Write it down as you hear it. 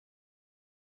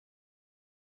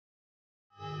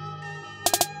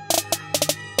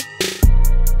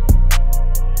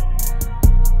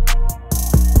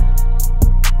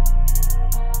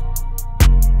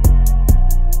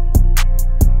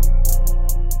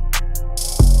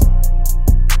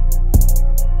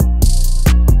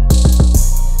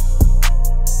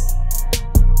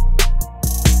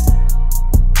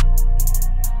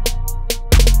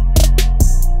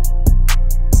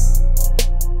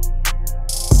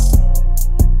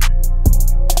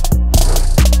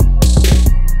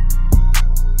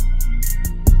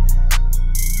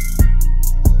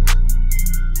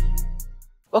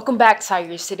Welcome back,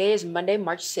 Tigers. Today is Monday,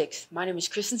 March 6th. My name is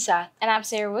Kristen Sath. And I'm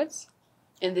Sarah Woods.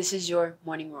 And this is your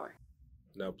Morning Roar.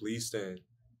 Now please stand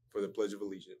for the Pledge of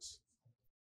Allegiance.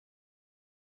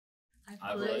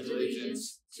 I pledge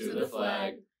allegiance to the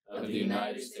flag of the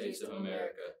United States of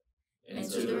America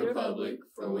and to the republic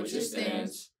for which it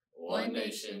stands, one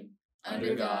nation,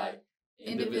 under God,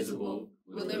 indivisible,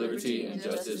 with liberty and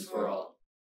justice for all.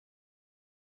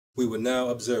 We will now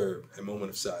observe a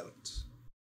moment of silence.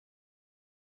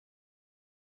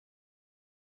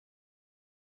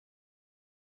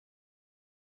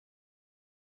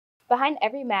 Behind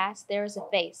every mask, there is a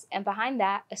face, and behind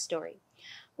that, a story.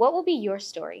 What will be your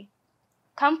story?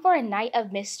 Come for a night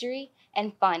of mystery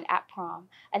and fun at prom,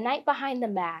 a night behind the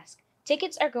mask.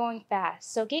 Tickets are going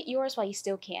fast, so get yours while you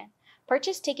still can.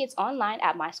 Purchase tickets online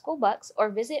at My School Bucks or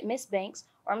visit Miss Banks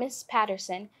or Miss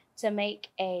Patterson to make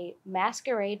a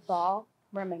masquerade ball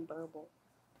memorable.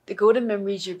 The Golden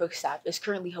Memories Yearbook staff is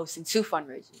currently hosting 2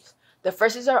 fundraisers. The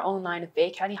first is our own line of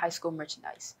Fayette County High School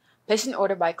merchandise. Place an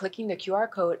order by clicking the QR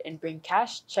code and bring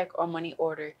cash, check, or money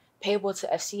order payable to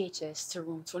FCHS to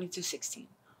room 2216.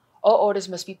 All orders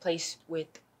must be placed with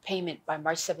payment by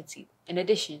March 17th. In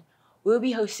addition, we will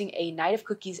be hosting a night of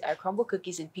cookies at Crumble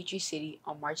Cookies in Peachtree City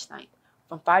on March 9th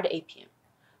from 5 to 8 p.m.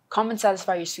 Come and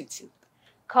satisfy your sweet tooth.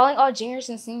 Calling all juniors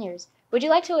and seniors. Would you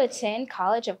like to attend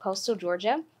College of Coastal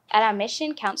Georgia? An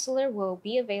admission counselor will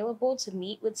be available to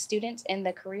meet with students in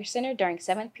the Career Center during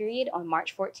 7th period on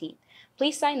March 14th.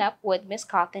 Please sign up with Ms.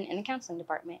 Cawthon in the counseling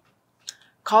department.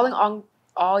 Calling on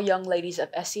all young ladies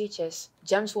of SCHS,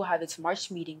 GEMS will have its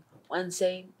March meeting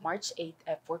Wednesday, March 8th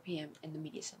at 4 p.m. in the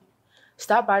Media Center.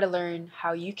 Stop by to learn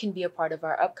how you can be a part of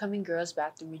our upcoming Girls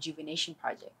Bathroom Rejuvenation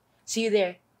Project. See you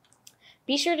there.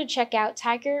 Be sure to check out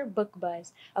Tiger Book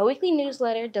Buzz, a weekly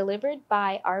newsletter delivered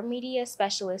by our media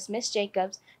specialist, Miss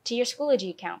Jacobs, to your Schoology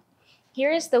account.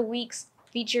 Here is the week's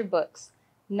featured books.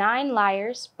 9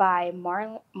 Liars by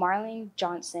Marlene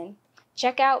Johnson.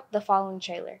 Check out the following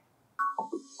trailer.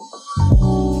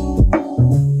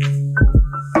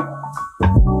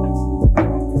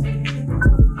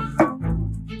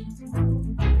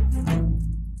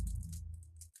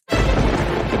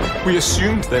 We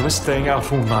assumed they were staying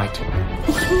out all night.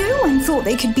 No one thought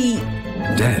they could be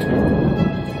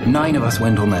dead. 9 of us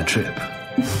went on that trip.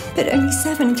 But only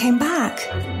 7 came back.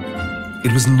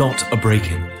 It was not a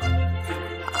break-in.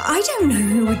 I don't know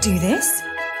who would do this.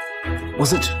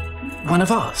 Was it one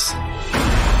of us?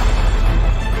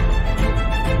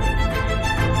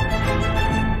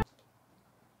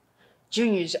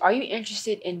 Juniors, are you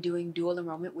interested in doing dual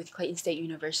enrollment with Clayton State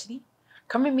University?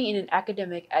 Come and meet an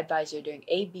academic advisor during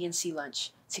A, B, and C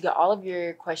lunch to get all of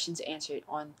your questions answered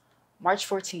on March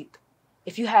 14th.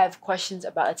 If you have questions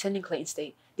about attending Clayton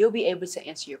State, they'll be able to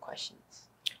answer your questions.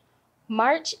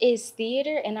 March is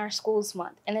Theater in Our Schools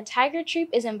Month, and the Tiger Troop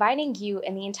is inviting you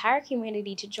and the entire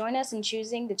community to join us in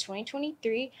choosing the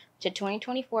 2023 to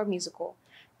 2024 musical.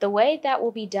 The way that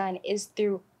will be done is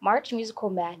through March Musical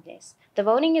Madness. The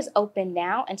voting is open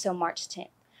now until March 10th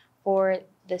for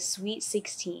the Sweet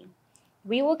 16.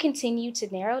 We will continue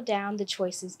to narrow down the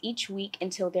choices each week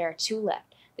until there are 2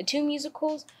 left. The 2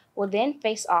 musicals will then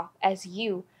face off as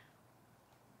you,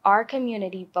 our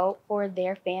community, vote for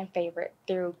their fan favorite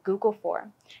through Google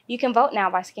Form. You can vote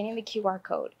now by scanning the QR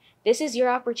code. This is your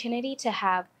opportunity to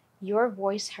have your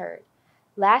voice heard.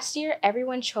 Last year,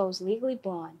 everyone chose Legally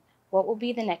Blonde. What will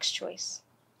be the next choice?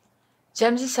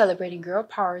 GEMS is celebrating girl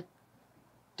power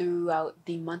throughout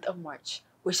the month of March,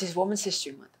 which is Women's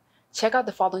History Month. Check out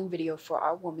the following video for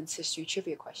our Women's History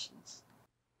trivia questions.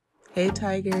 Hey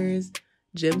Tigers!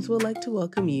 GEMS would like to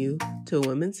welcome you to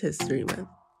Women's History Month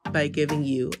by giving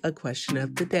you a question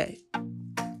of the day.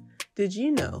 Did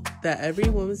you know that every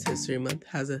Women's History Month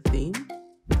has a theme?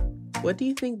 What do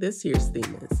you think this year's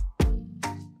theme is?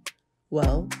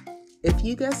 Well, if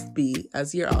you guessed B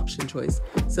as your option choice,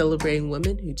 celebrating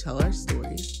women who tell our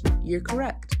stories, you're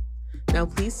correct. Now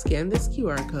please scan this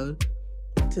QR code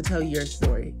to tell your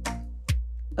story.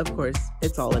 Of course,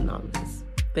 it's all anonymous.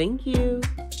 Thank you.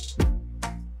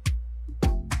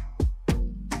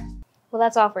 Well,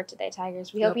 that's all for today,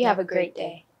 Tigers. We hope you have a great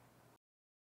day.